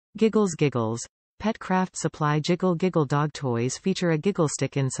Giggles Giggles. Pet craft supply Jiggle Giggle dog toys feature a giggle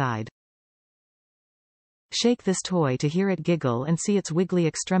stick inside. Shake this toy to hear it giggle and see its wiggly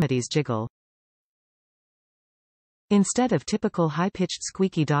extremities jiggle. Instead of typical high-pitched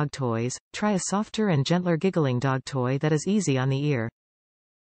squeaky dog toys, try a softer and gentler giggling dog toy that is easy on the ear.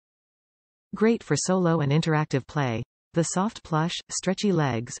 Great for solo and interactive play. The soft plush, stretchy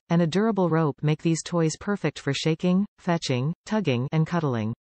legs, and a durable rope make these toys perfect for shaking, fetching, tugging, and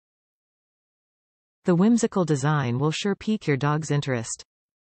cuddling. The whimsical design will sure pique your dog's interest.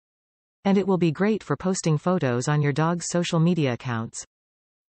 And it will be great for posting photos on your dog's social media accounts.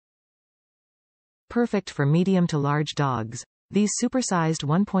 Perfect for medium to large dogs. These supersized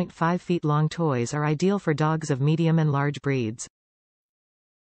 1.5 feet long toys are ideal for dogs of medium and large breeds.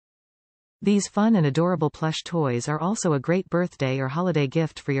 These fun and adorable plush toys are also a great birthday or holiday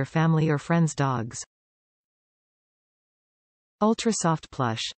gift for your family or friends' dogs. Ultra Soft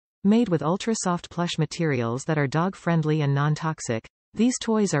Plush. Made with ultra soft plush materials that are dog-friendly and non-toxic, these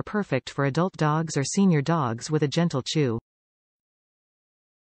toys are perfect for adult dogs or senior dogs with a gentle chew.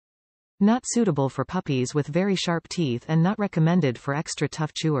 Not suitable for puppies with very sharp teeth and not recommended for extra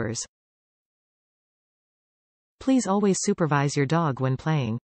tough chewers. Please always supervise your dog when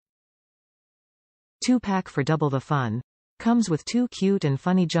playing. 2-pack for double the fun. Comes with 2 cute and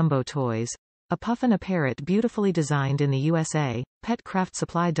funny jumbo toys. A Puffin Parrot beautifully designed in the USA. Pet craft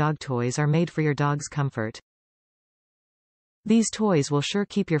supply dog toys are made for your dog's comfort. These toys will sure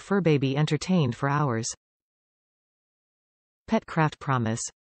keep your fur baby entertained for hours. Pet craft promise.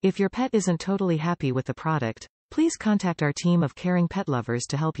 If your pet isn't totally happy with the product, please contact our team of caring pet lovers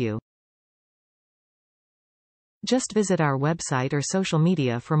to help you. Just visit our website or social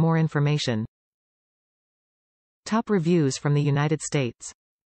media for more information. Top reviews from the United States.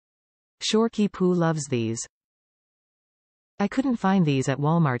 Shorky Poo loves these. I couldn't find these at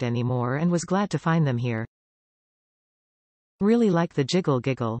Walmart anymore and was glad to find them here. Really like the Jiggle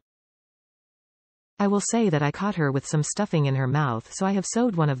Giggle. I will say that I caught her with some stuffing in her mouth, so I have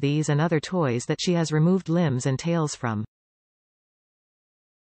sewed one of these and other toys that she has removed limbs and tails from.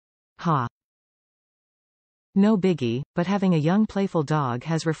 Ha. No biggie, but having a young playful dog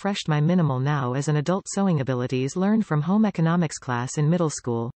has refreshed my minimal now as an adult sewing abilities learned from home economics class in middle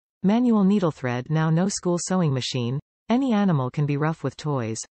school. Manual needle thread now no school sewing machine. Any animal can be rough with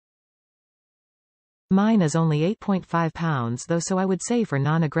toys. Mine is only 8.5 pounds though, so I would say for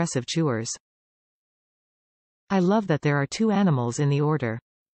non-aggressive chewers. I love that there are 2 animals in the order.